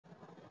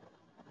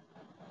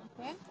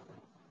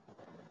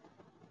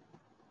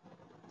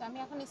আমি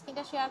এখন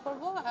স্ক্রিনটা শেয়ার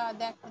করব,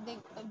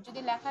 যদি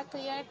লেখা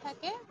ক্লিয়ার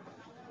থাকে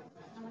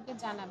আমাকে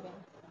জানাবেন।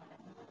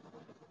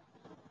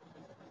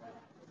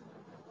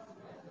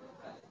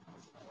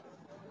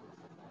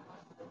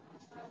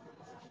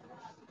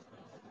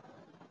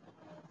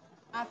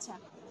 আচ্ছা,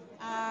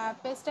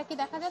 পেজটা কি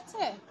দেখা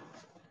যাচ্ছে?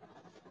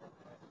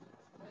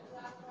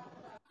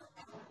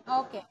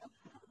 ওকে,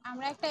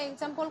 আমরা একটা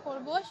এক্সাম্পল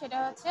করব, সেটা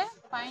হচ্ছে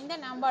find the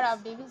number of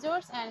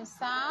ডিভিজর্স and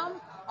some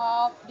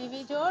of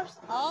ডিভিজর্স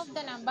of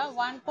the number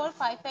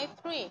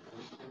 14553।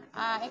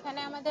 এখানে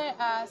আমাদের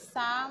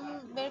সাম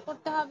বের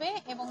করতে হবে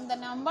এবং দ্য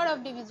নাম্বার অফ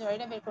ডিভিজর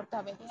এটা বের করতে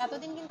হবে।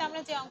 এতদিন কিন্তু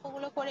আমরা যে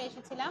অঙ্কগুলো করে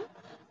এসেছিলাম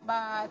বা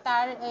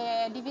তার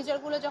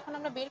ডিভিজরগুলো যখন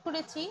আমরা বের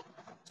করেছি,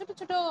 ছোট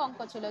ছোট অঙ্ক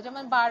ছিল,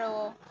 যেমন 12,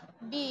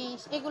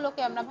 20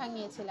 এগুলোকে আমরা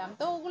ভাঙিয়েছিলাম,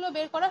 তো ওগুলো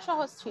বের করা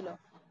সহজ ছিল।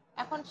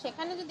 এখন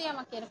সেখানে যদি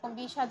আমাকে এরকম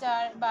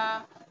 20,000 বা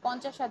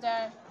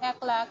 50,000,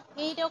 1,00,000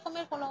 এই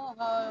রকমের কোনো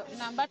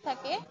নাম্বার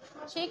থাকে,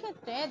 সেই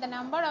ক্ষেত্রে দ্য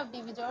নাম্বার অফ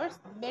ডিভিজর্স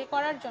বের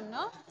করার জন্য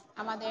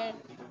আমাদের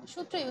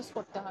সূত্র ইউজ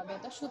করতে হবে।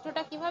 তো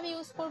সূত্রটা কিভাবে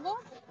ইউজ করব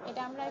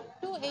এটা আমরা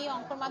একটু এই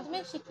অঙ্কের মাধ্যমে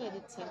শিখিয়ে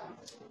দিচ্ছি।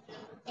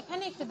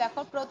 এখানে একটু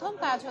দেখো, প্রথম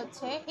কাজ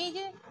হচ্ছে এই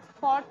যে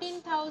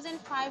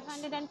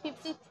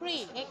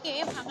 14,553, একে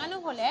ভাঙানো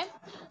হলে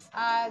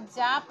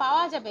যা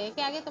পাওয়া যাবে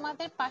একে আগে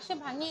তোমাদের পাশে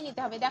ভাঙিয়ে নিতে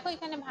হবে। দেখো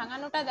এখানে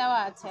ভাঙানোটা দেওয়া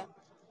আছে,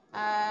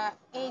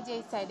 এই যে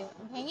সাইডে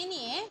ভেঙে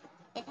নিয়ে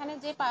এখানে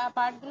যে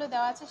পার্টগুলো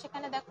দেওয়া আছে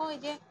সেখানে দেখো এই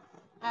যে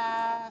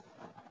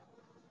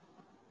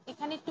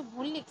এখানে একটু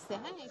ভুল লিখছে,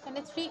 হ্যাঁ, এখানে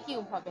 3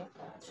 কিউব হবে।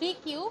 3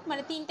 কিউব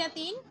মানে 3টা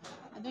 3,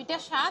 2টা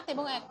 7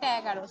 এবং একটা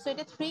 11, সো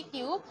এটা 3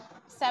 কিউব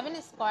 7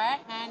 স্কয়ার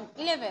অ্যান্ড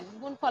 11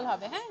 গুণফল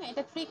হবে। হ্যাঁ,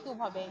 এটা 3 কিউব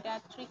হবে, এটা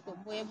 3 কিউব,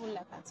 বইয়ে ভুল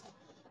লেখা আছে।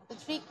 তো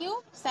 3 কিউব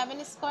 7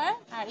 স্কয়ার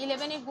আর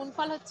 11 এর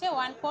গুণফল হচ্ছে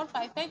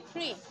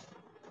 14553।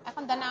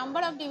 এখন the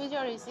number of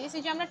divisor is, এই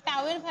যে আমরা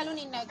টাউ এর ভ্যালু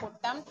নির্ণয়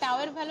করতাম, টাউ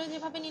এর ভ্যালু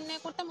যেভাবে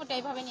নির্ণয় করতাম ওটা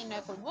এইভাবে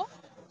নির্ণয় করব।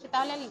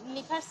 তাহলে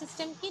লেখার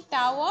সিস্টেম কি,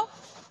 tau of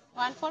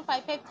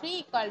 14553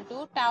 equal to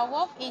tau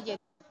of এই যে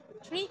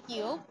 3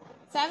 কিউব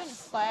 7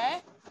 স্কয়ার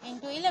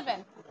ইন্টু 11।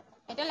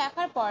 এটা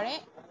লেখার পরে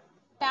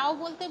টাউ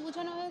বলতে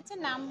বোঝানো হয়েছে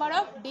নাম্বার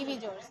অফ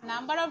ডিভিজর্স।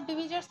 নাম্বার অফ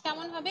ডিভিজর্স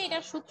কেমন হবে,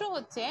 এটার সূত্র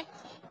হচ্ছে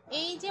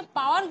এই যে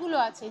পাওয়ারগুলো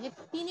আছে, যে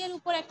 3 এর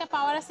উপর একটা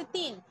পাওয়ার আছে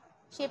 3,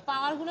 সেই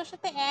পাওয়ারগুলোর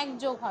সাথে 1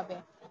 যোগ হবে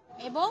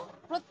এবং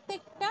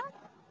প্রত্যেকটা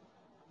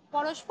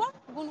পরস্পর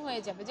গুণ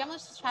হয়ে যাবে। যেমন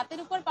 7 এর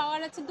উপর পাওয়ার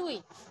আছে 2,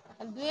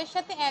 2 এর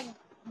সাথে 1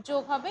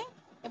 যোগ হবে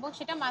এবং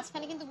সেটা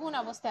মাঝখানে কিন্তু গুণ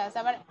অবস্থায় আছে।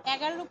 আবার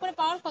 11 এর উপরে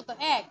পাওয়ার কত,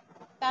 1,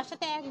 তার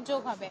সাথে 1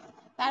 যোগ হবে।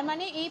 তার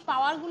মানে এই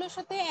পাওয়ারগুলোর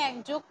সাথে 1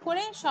 যোগ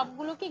করে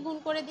সবগুলোকে গুণ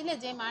করে দিলে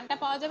যে মানটা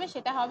পাওয়া যাবে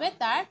সেটা হবে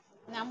তার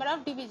নাম্বার অফ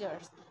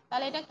ডিভিজর্স।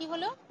 তাহলে এটা কি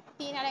হলো,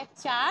 3 আর 1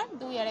 4,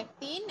 2 আর 1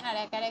 3 আর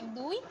 1 আর 1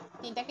 2,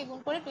 তিনটাকে গুণ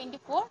করে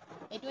 24।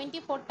 এই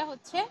 24টা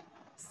হচ্ছে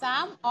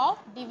সাম অফ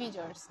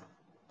ডিভিজর্স।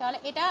 তাহলে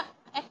এটা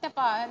একটা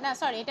না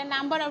সরি, এটা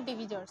নাম্বার অফ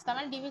ডিভিজর্স, তার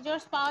মানে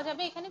ডিভিজর্স পাওয়া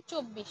যাবে এখানে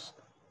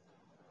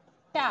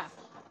 24টা।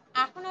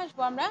 এখন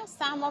আসবো আমরা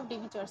সাম অফ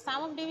ডিভিজর্স। সাম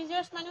অফ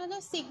ডিভিজর্স মানে হলো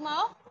সিগমা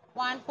অফ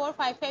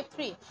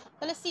 14553।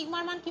 তাহলে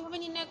সিগমার মান কিভাবে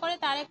নির্ণয় করে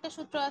তার একটা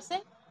সূত্র আছে।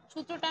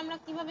 সূত্রটা আমরা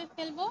কিভাবে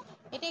ফেলবো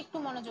এটা একটু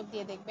মনোযোগ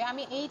দিয়ে দেখবে।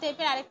 আমি এই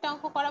টাইপের আরেকটা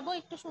অঙ্ক করাবো,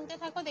 একটু শুনতে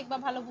থাকো, দেখবা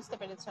ভালো বুঝতে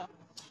পেরেছো।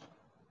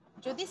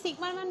 যদি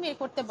সিগমার মান বের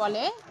করতে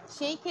বলে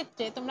সেই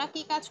ক্ষেত্রে তোমরা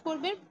কি কাজ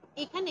করবে,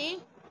 এখানে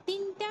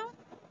 3টা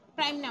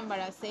প্রাইম নাম্বার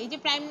আছে, এই যে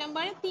প্রাইম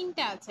নাম্বারে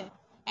 3টা আছে,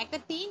 একটা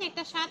 3,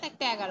 একটা 7,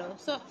 একটা 11,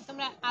 সো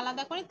তোমরা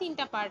আলাদা করে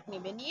 3টা পার্ট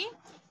নেবে, নিয়ে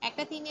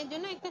একটা 3 এর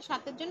জন্য, একটা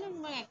 7 এর জন্য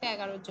এবং একটা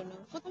 11 এর জন্য।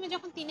 প্রথমে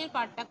যখন 3 এর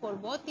পার্টটা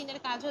করব, 3 এর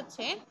কাজ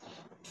হচ্ছে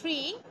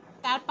 3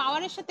 তার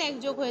পাওয়ারের সাথে 1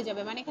 যোগ হয়ে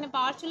যাবে, মানে এখানে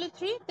পাওয়ার ছিল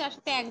 3, তার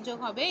সাথে 1 যোগ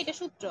হবে, এটা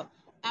সূত্র,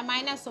 আর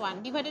 -1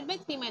 ডিভাইডেড বাই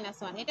 3 -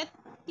 1। এটা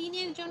 3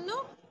 এর জন্য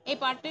এই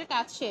পার্টের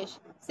কাজ শেষ।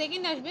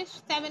 সেকেন্ড আসবে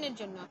 7 এর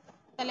জন্য,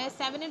 তাহলে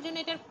 7 এর জন্য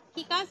এটার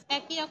কি কাজ,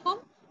 একই রকম।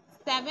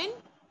 7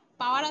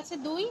 পাওয়ার আছে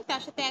 2,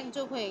 তার সাথে 1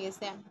 যোগ হয়ে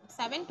গেছে,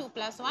 7 2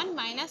 + 1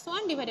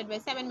 -1 ডিভাইডেড বাই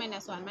 7 -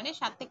 1, মানে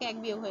 7 থেকে 1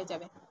 বিয়োগ হয়ে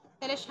যাবে।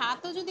 তাহলে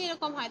 7ও যদি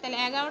এরকম হয় তাহলে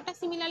 11টা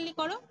সিমিলারলি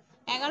করো।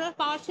 11 এর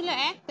পাওয়ার ছিল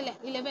 1, তাহলে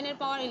 11 এর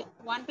পাওয়ার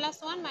 1 +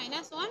 1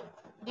 - 1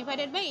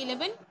 ডিভাইডেড বাই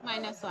 11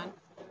 - 1।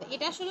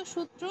 এটা আসলে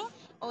সূত্র,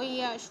 ওই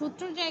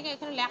সূত্রের জায়গায়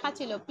এখানে লেখা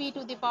ছিল p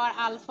to the power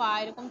alpha,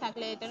 এরকম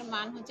থাকলে এটার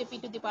মান হচ্ছে p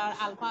to the power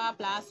alpha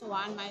plus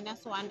 1 -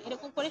 1,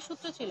 এরকম করে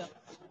সূত্র ছিল।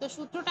 তো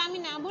সূত্রটা আমি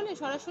না বলে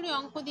সরাসরি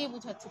অঙ্ক দিয়ে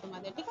বুঝাচ্ছি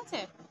তোমাদের, ঠিক আছে?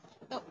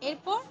 তো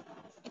এরপর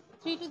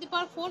 3 টু দি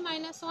পাওয়ার 4 -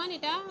 1,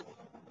 এটা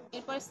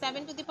এরপর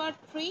 7 to the power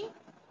 3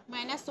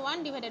 -1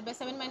 divided by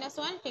 7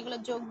 - 1, সেগুলো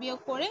যোগ বিয়োগ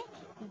করে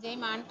যে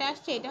মানটা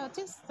আসছে এটা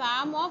হচ্ছে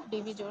সাম অফ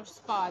ডিভিজর্স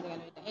পাওয়া গেল।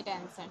 এটা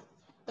অ্যান্সার।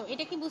 তো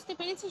এটা কি বুঝতে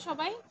পেরেছি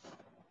সবাই?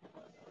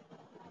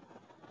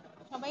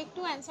 সবাই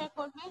একটু অ্যান্সার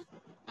করবে।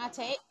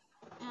 আচ্ছা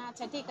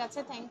আচ্ছা ঠিক আছে,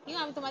 থ্যাংক ইউ।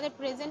 আমি তোমাদের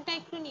প্রেজেন্টটা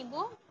একটু নিব।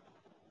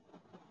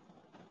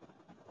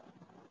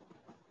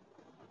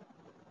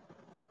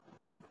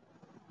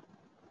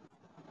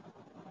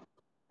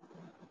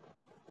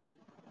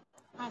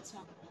 আচ্ছা,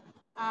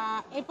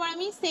 এরপর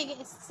আমি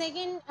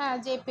সেকেন্ড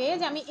যে পেজ,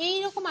 আমি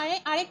এইরকম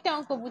আরেকটা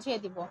অঙ্ক বুঝিয়ে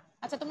দিব।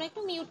 আচ্ছা তোমরা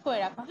একটু মিউট করে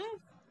রাখো, হ্যাঁ,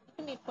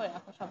 একটু মিউট করে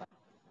রাখো সবাই।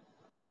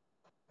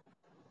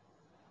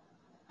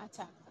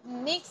 আচ্ছা,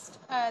 নেক্সট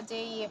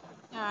যেই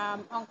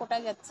অঙ্কটা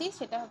যাচ্ছি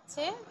সেটা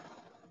হচ্ছে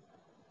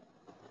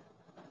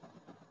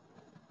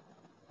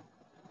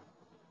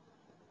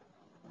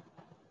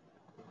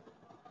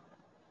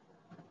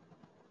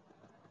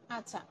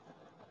আচ্ছা,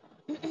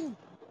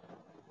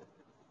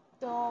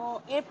 তো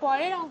এর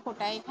পরের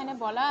অঙ্কটা এখানে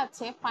বলা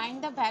আছে find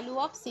the value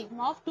of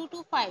sigma of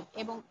 225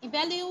 এবং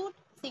ইভ্যালুয়েট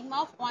সিগমা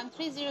অফ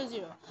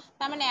 1300।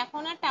 তার মানে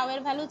এখন আর টাও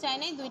এর ভ্যালু চাই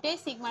নাই, দুইটাই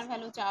সিগমার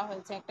ভ্যালু চাওয়া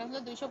হয়েছে, একটা হলো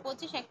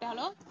 225, একটা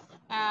হলো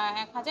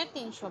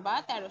 1300 বা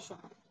 1300।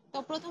 তো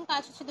প্রথম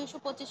কাজ হচ্ছে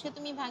 225কে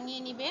তুমি ভাঙিয়ে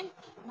নিবে,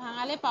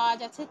 ভাঙালে পাওয়া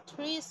যাচ্ছে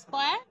 3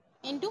 স্কোয়ার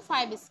ইন্টু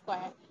 5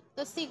 স্কোয়ার।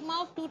 তো সিগমা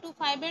অফ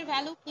 225 এর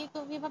ভ্যালু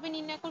কিভাবে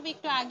নির্ণয় করবে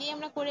একটু আগেই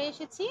আমরা করে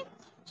এসেছি,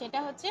 সেটা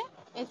হচ্ছে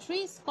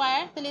 3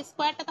 স্কোয়ার, তাহলে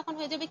স্কোয়ারটা তখন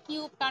হয়ে যাবে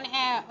কিউব, কারণ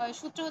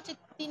সূত্র হচ্ছে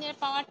 3 এর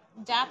পাওয়ার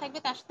যা থাকবে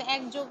তার সাথে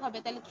 1 যোগ হবে,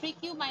 তাহলে 3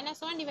 cube minus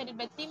 1 divided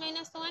by 3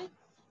 minus 1।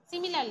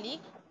 Similarly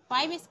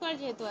 5 square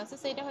যেহেতু আছে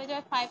সেটা হয়ে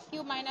যাবে 5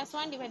 cube minus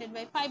 1 divided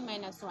by 5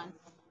 minus 1।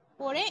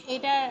 করে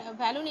এটার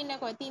ভ্যালু নির্ণয়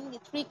করে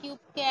 3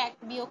 কিউবকে 1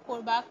 বিয়োগ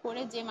করবা,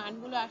 করে যে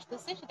মানগুলো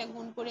আসতেছে সেটা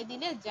গুণ করে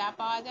দিলে যা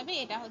পাওয়া যাবে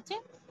এটা হচ্ছে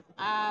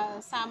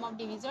সাম অফ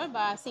ডিভিজর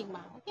বা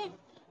সিগমা। ওকে,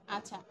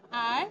 আচ্ছা,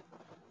 আর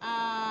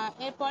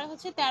এরপরে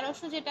হচ্ছে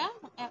 1300 যেটা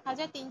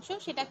 1300,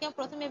 সেটাকে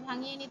প্রথমে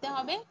ভাঙিয়ে নিতে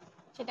হবে।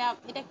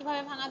 এটা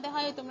কিভাবে ভাঙাতে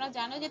হয় তোমরা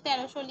জানো, যে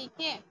 1300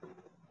 লিখে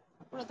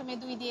প্রথমে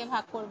 2 দিয়ে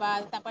ভাগ করবা,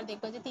 তারপর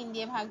দেখবে যে 3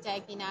 দিয়ে ভাগ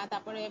যায় কিনা,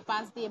 তারপরে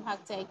 5 দিয়ে ভাগ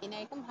যায় কিনা,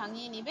 এরকম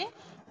ভাঙিয়ে নিবে।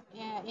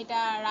 এটা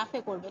রাফে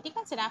করবে, ঠিক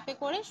আছে, রাফে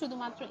করে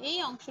শুধুমাত্র এই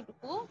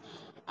অংশটুকু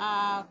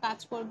কাজ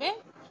করবে।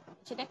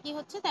 সেটা কি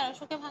হচ্ছে,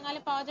 1300কে ভাঙালে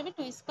পাওয়া যাবে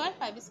 2 স্কোয়ার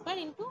 5 স্কোয়ার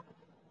ইন্টু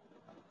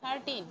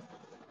 13।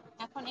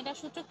 এখন এটা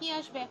সূত্র কি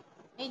আসবে,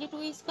 এই যে 2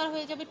 স্কোয়ার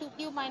হয়ে যাবে 2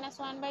 cube minus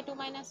 1 by 2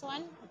 minus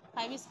 1,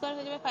 5 square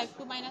হয়ে যাবে 5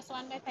 কিউব মাইনাস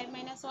 1 বাই 5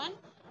 মাইনাস 1,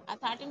 আর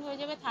 13 হয়ে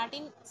যাবে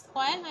 13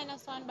 স্কোয়ার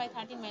মাইনাস 1 বাই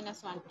 13 মাইনাস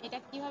 1। এটা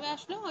কিভাবে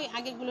আসলো, ওই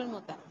আগেরগুলোর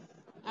মতো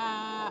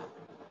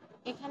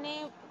এখানে।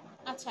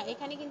 আচ্ছা,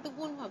 এখানে কিন্তু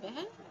গুণ হবে,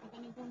 হ্যাঁ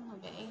এখানে গুণ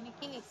হবে, এখানে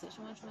কি লিখছে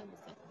সমান সমান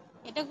দিচ্ছে,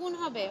 এটা গুণ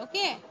হবে।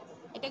 ওকে,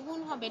 এটা গুণ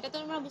হবে, এটা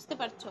তোমরা বুঝতে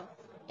পারছো।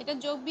 এটা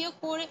যোগ বিয়োগ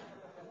করে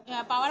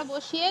পাওয়ার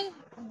বসিয়ে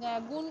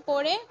গুণ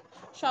করে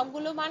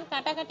সবগুলো মান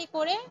কাটাকাটি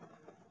করে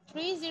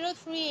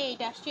 3038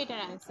 আসছে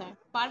এটার অ্যান্সার।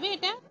 পারবে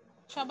এটা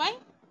সবাই?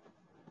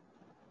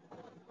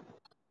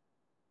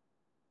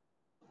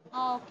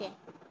 ওকে,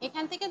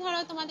 এখান থেকে ধরো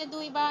তোমাদের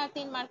 2 বা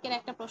 3 মার্কের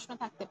একটা প্রশ্ন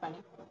থাকতে পারে,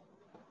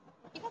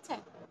 ঠিক আছে।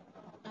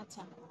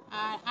 আচ্ছা,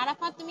 আর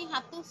আরাফাত তুমি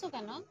হাত তুলছো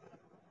কেন?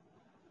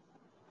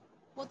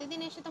 প্রতিদিন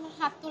এসে তোমার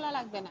হাত তোলা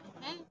লাগবে না,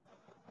 হ্যাঁ।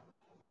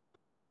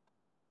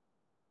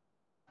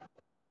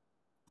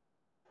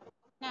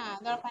 না,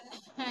 দরকার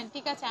নেই, হ্যাঁ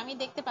ঠিক আছে, আমি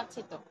দেখতে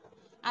পাচ্ছি তো।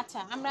 আচ্ছা,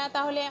 আমরা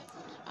তাহলে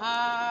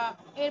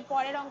এর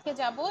পরের অঙ্কে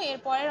যাব। এর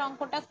পরের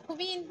অঙ্কটা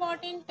খুবই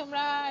ইম্পর্টেন্ট,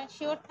 তোমরা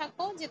শিওর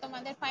থাকো যে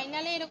তোমাদের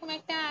ফাইনালে এরকম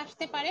একটা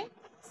আসতে পারে,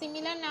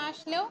 সিমিলার না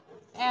আসলেও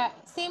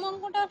সেম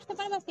অঙ্কটা আসতে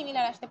পারে বা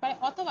সিমিলার আসতে পারে,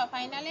 অথবা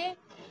ফাইনালে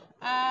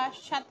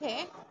সাথে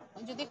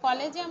যদি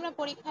কলেজে আমরা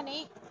পরীক্ষা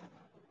নেই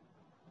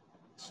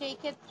সেই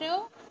ক্ষেত্রেও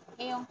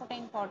এই অঙ্কটা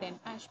ইম্পর্টেন্ট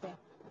আসবে।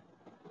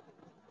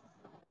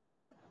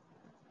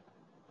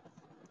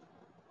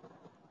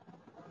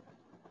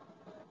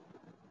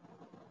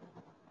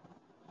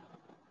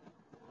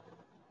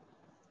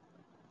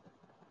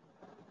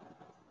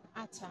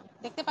 আচ্ছা,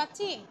 দেখতে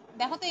পাচ্ছি,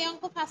 দেখো তো এই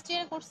অঙ্ক ফার্স্ট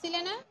ইয়ার করছিলে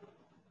না?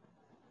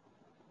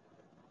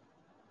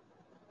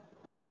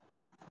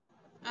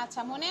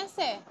 আচ্ছা, মনে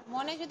আছে?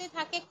 মনে যদি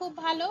থাকে খুব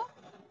ভালো,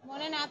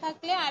 মনে না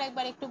থাকলে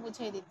আরেকবার একটু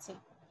বুঝিয়ে দিচ্ছি।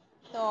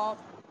 তো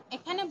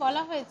এখানে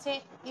বলা হয়েছে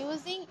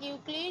using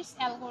ইউক্লিডস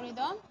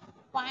algorithm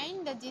find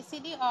the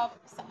GCD of,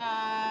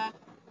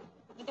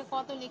 এটা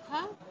কত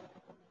লেখা,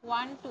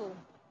 1 2,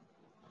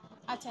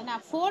 আচ্ছা না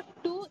 4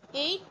 2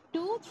 8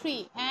 2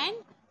 3 and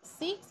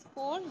 6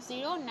 4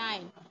 0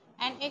 9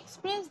 and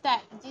express the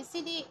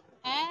GCD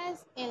as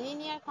a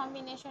linear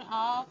combination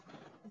of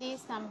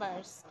these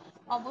numbers।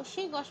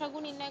 অবশ্যই গসাগু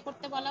নির্ণয়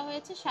করতে বলা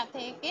হয়েছে, সাথে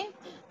একে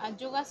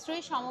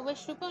যোগাশ্রয়ী সমবেশ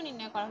রূপেও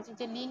নির্ণয় করা হয়েছে,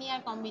 যে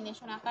লিনিয়ার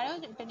কম্বিনেশন আকারেও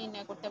এটা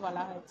নির্ণয় করতে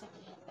বলা হয়েছে।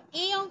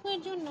 এই অঙ্কের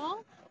জন্য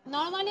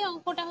নর্মালি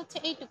অঙ্কটা হচ্ছে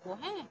এইটুকু,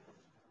 হ্যাঁ,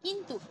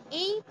 কিন্তু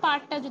এই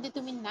পার্টটা যদি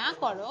তুমি না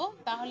করো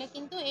তাহলে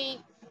কিন্তু এই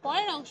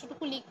পরের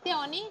অংশটুকু লিখতে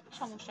অনেক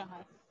সমস্যা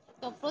হয়।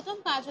 তো প্রথম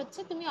কাজ হচ্ছে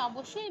তুমি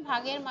অবশ্যই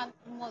ভাগের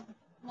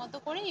মতো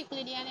করে,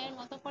 ইউক্লিডিয়ানের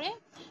মতো করে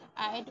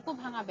এটুকু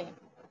ভাঙাবে।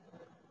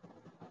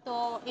 তো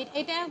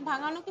এটা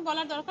ভাঙানো কি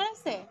বলার দরকার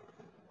আছে?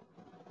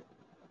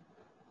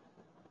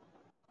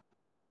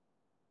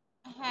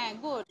 হ্যাঁ,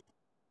 গুড।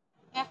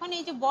 এখন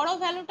এই যে বড়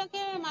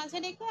ভ্যালুটাকে মাঝে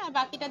রেখে আর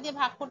বাকিটা দিয়ে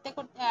ভাগ করতে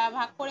করতে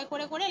ভাগ করে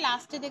করে করে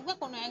লাস্টে দেখবে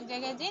কোনো এক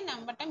জায়গায় যে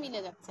নাম্বারটা মিলে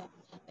যাচ্ছে।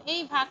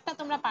 এই ভাগটা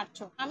তোমরা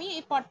পারছো, আমি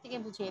এই পর থেকে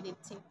বুঝিয়ে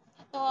দিচ্ছি।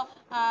 তো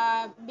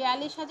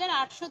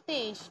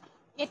 42,823,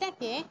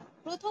 এটাকে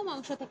প্রথম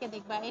অংশ থেকে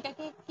দেখবা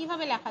এটাকে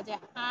কিভাবে লেখা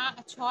যায়,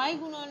 6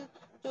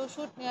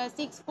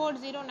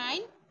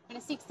 409, মানে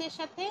 6 এর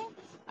সাথে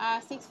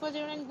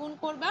 6409 গুণ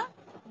করবা,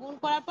 গুণ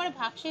করার পরে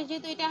ভাগশেষ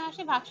যেহেতু এটা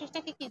আসে,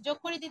 ভাগশেষটাকে কি যোগ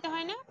করে দিতে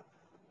হয় না?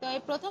 তো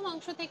এই প্রথম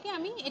অংশ থেকে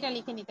আমি এটা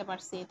লিখে নিতে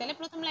পারছি, তাহলে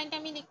প্রথম লাইনটা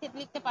আমি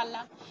লিখতে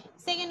পারলাম।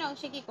 সেকেন্ড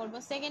অংশে কি করব,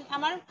 সেকেন্ড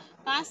আমার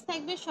কাজ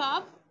থাকবে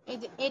সব এই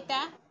যে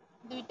এটা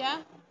 2টা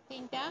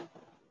 3টা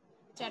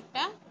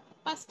 4টা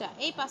 5টা,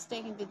 এই 5টা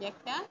কিন্তু যে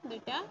 1টা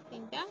 2টা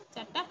 3টা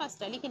 4টা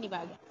 5টা লিখে নিবা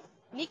আগে।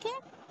 লিখে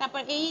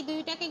তারপর এই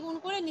দুইটাকে গুণ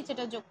করে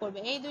নিচেটা যোগ করবে,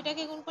 এই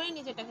দুইটাকে গুণ করে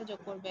নিচেটাকে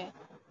যোগ করবে,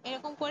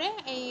 এরকম করে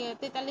এই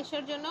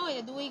 43-এর জন্য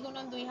 2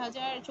 গুণন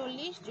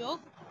 2040 যোগ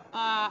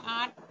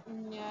 8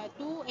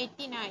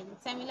 289,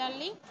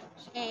 সিমিলারলি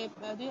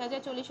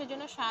 2040-এর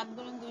জন্য 7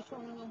 গুণন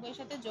 289 এর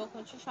সাথে যোগ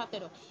হচ্ছে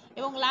 17,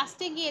 এবং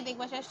লাস্টে গিয়ে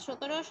দেখবা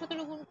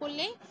 17 গুণ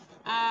করলেই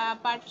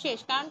পার্ট শেষ।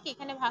 কারণ কি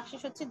এখানে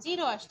ভাগশেষ হচ্ছে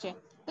 0 আসছে,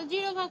 তো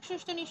 0 ভাগশেষ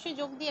তো নিশ্চয়ই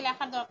যোগ দিয়ে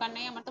লেখার দরকার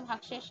নাই, আমার তো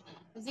ভাগশেষ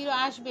 0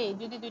 আসবে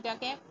যদি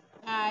দুইটাকে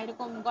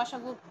এরকম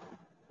গসাগু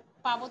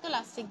পাবো তো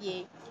লাস্টে গিয়ে।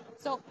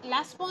 সো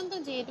লাস্ট পর্যন্ত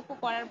যেটুকু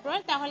করার পর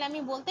তাহলে আমি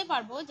বলতে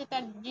পারবো যে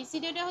তার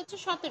জিসিডিটা হচ্ছে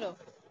 17,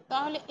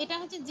 তাহলে এটা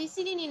হচ্ছে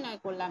জিসিডি নির্ণয়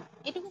করলাম।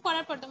 এটুকু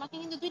করার পর তোমাকে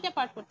কিন্তু দুইটা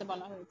পার্ট করতে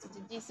বলা হয়েছে, যে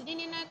জিসিডি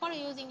নির্ণয় করো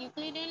using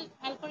Euclidean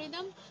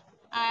algorithm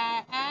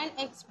and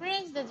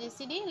express the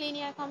GCD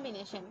linear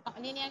combination,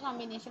 linear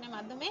কম্বিনেশনের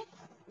মাধ্যমে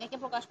একে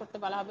প্রকাশ করতে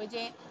বলা হবে।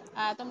 যে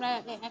তোমরা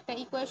একটা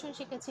equation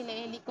শিখেছিলে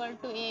l equal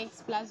to ax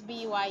plus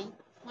by,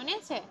 মনে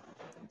আছে?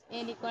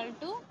 l equal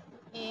to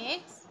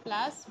ax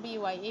plus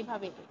by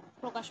এইভাবে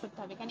প্রকাশ করতে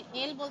হবে। এখানে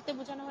l বলতে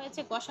বোঝানো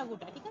হয়েছে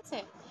গসাগুটা, ঠিক আছে,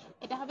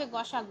 এটা হবে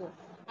গসাগু।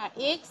 আর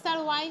x আর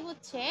y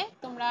হচ্ছে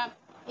তোমরা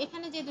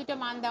এখানে যে দুটো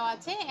মান দেওয়া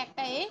আছে,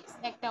 একটা x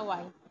একটা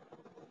y,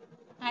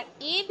 আর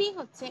এ বি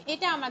হচ্ছে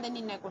এটা আমাদের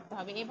নির্ণয় করতে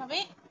হবে, এভাবে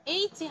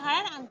এই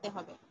চেহারার আনতে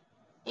হবে।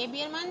 এ বি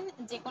এর মান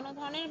যে কোনো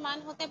ধরনের মান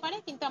হতে পারে,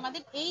 কিন্তু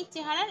আমাদের এই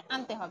চেহারার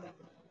আনতে হবে।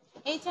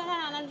 এই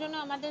চেহারার আনার জন্য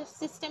আমাদের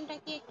সিস্টেমটা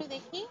কি একটু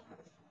দেখি।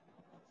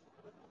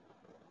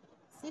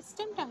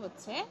 সিস্টেমটা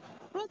হচ্ছে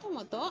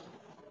প্রথমত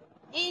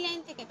এই লাইন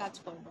থেকে কাজ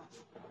করব।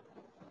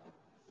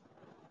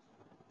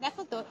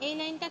 দেখো তো এই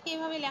লাইনটাকে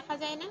এভাবে লেখা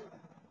যায় না,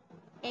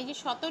 এই যে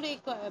 17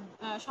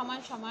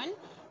 সমান সমান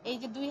এই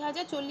যে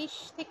 2040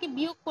 থেকে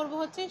বিয়োগ করব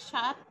হচ্ছে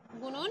 7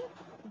 গুণন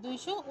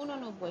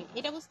 289,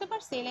 এটা বুঝতে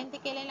পারছি? এই লাইন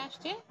থেকে এই লাইন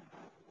আসছে,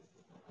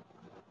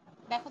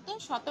 দেখো তো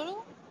 17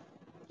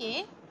 কে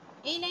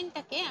এই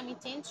লাইনটাকে আমি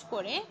চেঞ্জ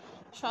করে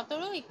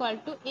 17 ইকুয়াল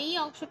টু এই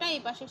অংশটা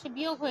এই পাশে এসে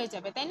বিয়োগ হয়ে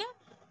যাবে, তাই না?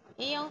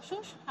 এই অংশ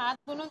 7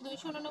 গুণন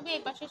 289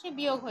 এই পাশে এসে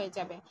বিয়োগ হয়ে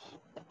যাবে।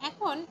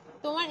 এখন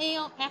তোমার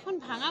এখন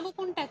ভাঙাবো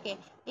কোনটাকে?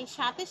 এই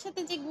 7-এর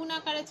সাথে যে গুণ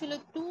আকারে ছিল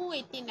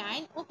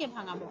 289, ওকে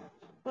ভাঙাবো।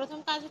 প্রথম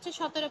কাজ হচ্ছে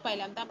 17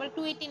 পাইলাম, তারপরে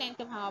 289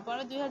 কে ভাঙাবো,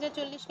 পরে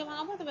 2040 কে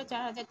ভাঙাবো, তারপরে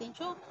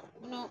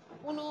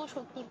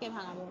 4369 কে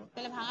ভাঙাবো।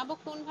 তাহলে ভাঙাবো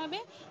কোন ভাবে?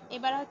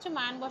 এবার হচ্ছে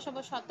মান বসাবো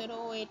 17,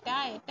 এটা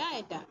এটা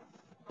এটা,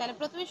 তাহলে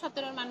প্রথমে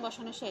 17-এর মান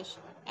বসানো শেষ।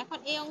 এখন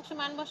এই অংশে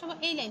মান বসাবো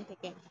এই লাইন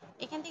থেকে।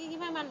 এখান থেকে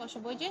কিভাবে মান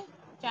বসাবো? ওই যে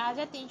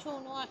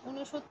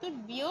 4369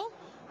 বিয়োগ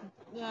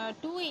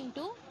 2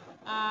 ইন্টু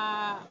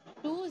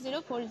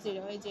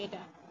 2040, এই যে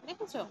এটা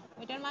দেখেছো,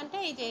 এটার মানটা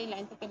এই যে এই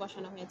লাইন থেকে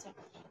বসানো হয়েছে।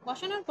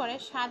 বসানোর পরে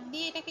 7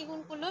 দিয়ে এটাকে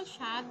গুণ করলো,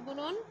 7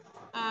 গুণন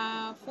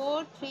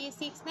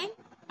 4369,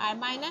 আর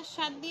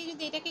 -7 দিয়ে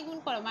যদি এটাকে গুণ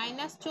করো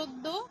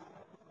 -14,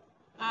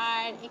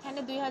 আর এখানে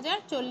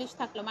 2040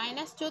 থাকলো,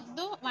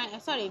 -14,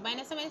 সরি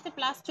মাইনাসে মাইনাসে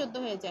 +14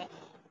 হয়ে যায়,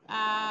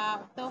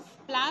 তো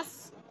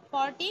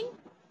 +14,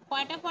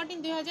 কয়টা 14?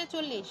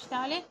 2040,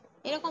 তাহলে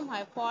এরকম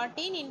হয়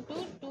 14 ইন্টু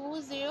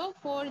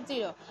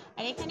 2040,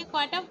 আর এখানে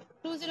কয়টা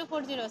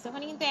 2040 আছে?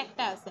 ওখানে কিন্তু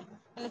একটা আছে,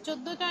 তাহলে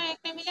 14টা আর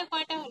একটা মিলে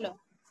কয়টা হলো?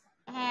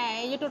 হ্যাঁ,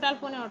 এই যে টোটাল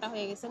 15টা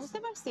হয়ে গেছে, বুঝতে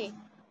পারছি?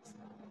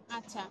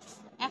 আচ্ছা,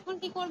 এখন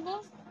কি করব?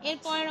 এর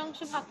পরের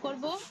অংশে ভাগ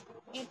করব,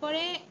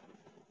 এরপরে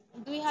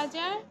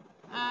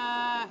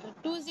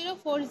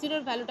 2040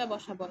 ভ্যালুটা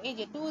বসাবো, এই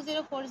যে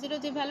 2040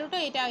 যে ভ্যালুটা,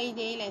 এটা এই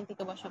যে এই লাইন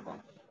থেকে বসাবো।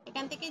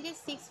 এখান থেকে যে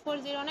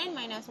 6409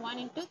 মাইনাস 1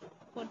 ইন্টু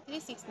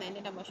 4369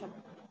 এটা বসাবো।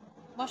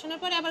 বসানোর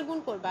পরে আবার গুণ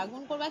করবা।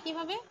 গুণ করবা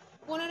কিভাবে?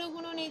 15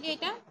 গুণন এই যে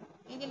এটা,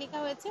 এই যে লেখা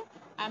হয়েছে,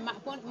 আর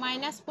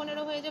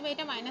 -15 হয়ে যাবে,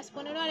 এটা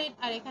 -15,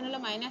 আর এখানে হলো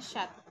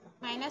 -7,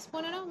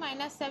 -15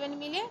 -7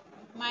 মিলে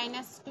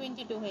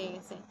 -22 হয়ে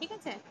গেছে, ঠিক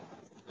আছে?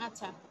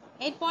 আচ্ছা,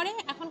 এরপরে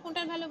এখন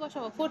কোনটার ভ্যালু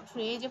বসাবো?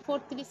 43, এই যে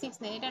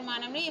 4369, এটার মান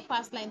আমরা এই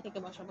ফার্স্ট লাইন থেকে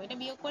বসাবো। এটা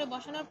বিয়োগ করে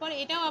বসানোর পরে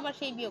এটাও আবার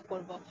সেই বিয়োগ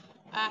করব,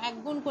 এক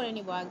গুণ করে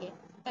নিব আগে।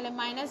 তাহলে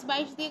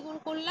 -22 দিয়ে গুণ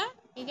করলা,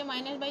 এই যে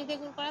 -22 দিয়ে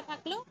গুণ করা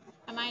থাকলো,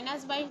 আর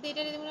 -22 দিয়ে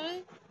এটা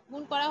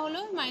গুণ করা হলো,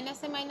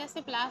 মাইনাসে মাইনাসে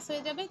প্লাস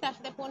হয়ে যাবে, তার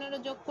সাথে 15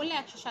 যোগ করলে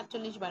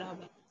 147 বার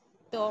হবে।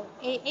 তো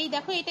এই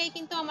দেখো, এটাই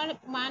কিন্তু আমার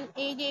মান,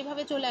 এই যে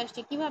এইভাবে চলে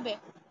আসছে। কিভাবে?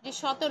 যে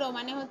 17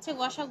 মানে হচ্ছে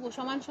গসাগু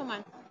সমান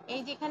সমান,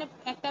 এই যে এখানে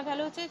একটা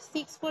ভ্যালু হচ্ছে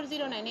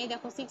 6409, এই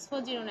দেখো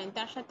 6409,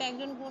 তার সাথে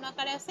একজন গুণ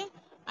আকারে আছে,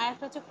 আর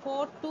একটা হচ্ছে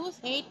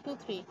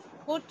 42823,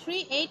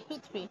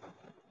 43823,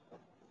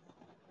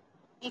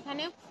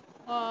 এখানে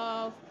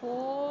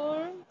 4,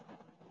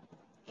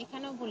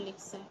 এখানেও ভুল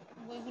লিখছে,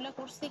 বইগুলো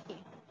করছে কি?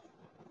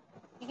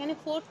 এখানে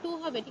 42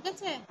 হবে, ঠিক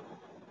আছে?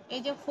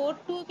 এই যে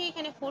 42 কে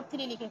এখানে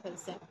 43 লিখে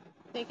ফেলছে,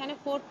 তো এখানে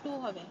 42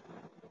 হবে।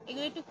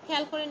 এগুলো একটু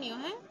খেয়াল করে নিও,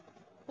 হ্যাঁ?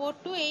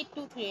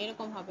 42823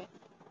 এরকম হবে।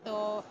 তো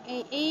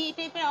এই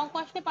টাইপের অঙ্ক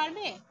আসতে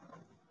পারবে?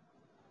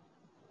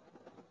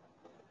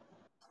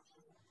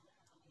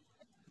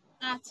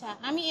 আচ্ছা,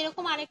 আমি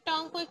এরকম আরেকটা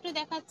অঙ্ক একটু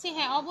দেখাচ্ছি।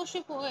 হ্যাঁ,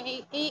 অবশ্যই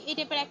এই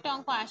টাইপের একটা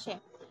অঙ্ক আসে।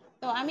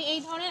 তো আমি এই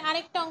ধরনের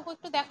আরেকটা অঙ্ক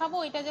একটু দেখাবো।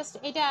 এটা জাস্ট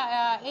এটা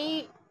এই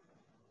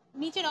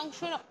নিচের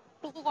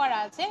অংশটুকু করা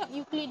আছে,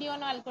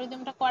 ইউক্লিডিয়ান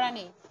অ্যালগরিদমটা করা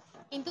নেই।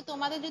 কিন্তু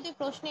তোমাদের যদি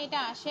প্রশ্নে এটা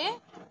আসে,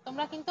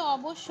 তোমরা কিন্তু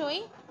অবশ্যই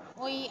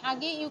ওই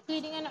আগে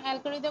ইউক্লিডিয়ান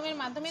অ্যালগরিদমের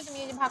মাধ্যমে তুমি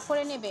ভাগ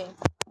করে নেবে।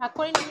 ভাগ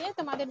করে নিলে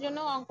তোমাদের জন্য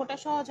অঙ্কটা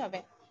সহজ হবে।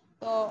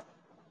 তো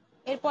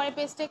এরপরে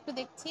পেজটা একটু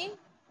দেখছি।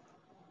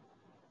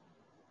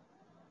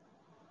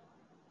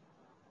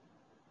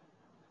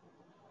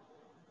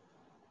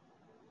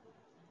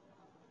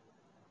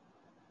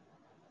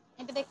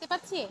 এটা দেখতে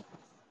পাচ্ছি,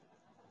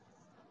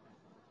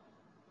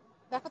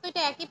 দেখো তো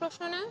এটা একই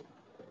প্রশ্ন না?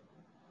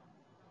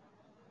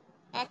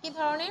 একই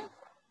ধরনের।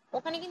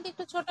 ওখানে কিন্তু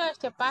একটু ছোট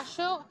আসছে,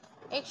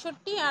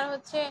 561 আর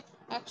হচ্ছে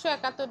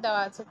 171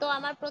 দেওয়া আছে। তো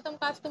আমার প্রথম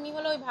কাজ তুমি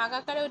হলো ওই ভাগ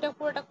আকারে ওইটা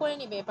পুরোটা করে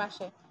নিবে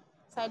পাশে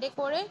সাইডে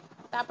করে,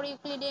 তারপরে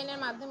ইউক্লিডিয়ানের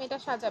মাধ্যমে এটা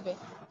সাজাবে।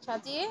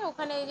 সাজিয়ে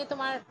ওখানে এই যে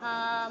তোমার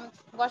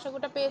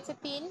গসাগুটা পেয়েছে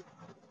 3,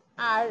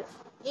 আর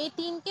এই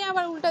 3কে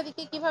আবার উল্টা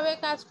দিকে কিভাবে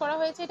কাজ করা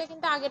হয়েছে এটা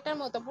কিন্তু আগেরটার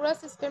মতো, পুরো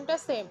সিস্টেমটা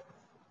সেম।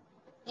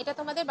 এটা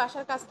তোমাদের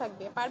বাসার কাজ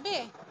থাকবে, পারবে?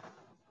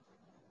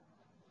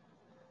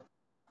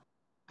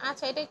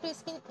 আচ্ছা, এটা একটু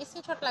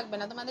স্ক্রিনশট লাগবে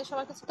না, তোমাদের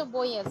সবার কাছে তো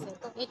বই আছে,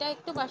 তো এটা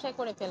একটু বাসায়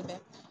করে ফেলবে।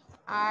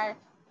 আর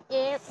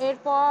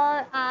এরপর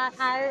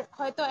আর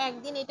হয়তো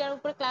একদিন এটার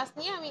উপর ক্লাস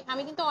নিয়ে আমি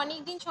আমি কিন্তু অনেক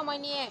দিন সময়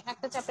নিয়ে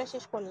একটা চ্যাপ্টার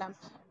শেষ করলাম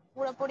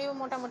পুরোপুরি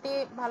মোটামুটি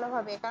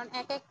ভালোভাবে, কারণ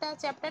এক একটা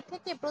চ্যাপ্টার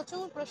থেকে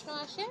প্রচুর প্রশ্ন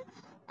আসে।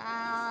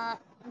 আহ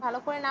ভালো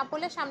করে না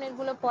পড়লে সামনের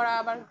গুলো পড়া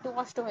আবার একটু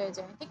কষ্ট হয়ে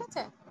যায়, ঠিক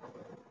আছে?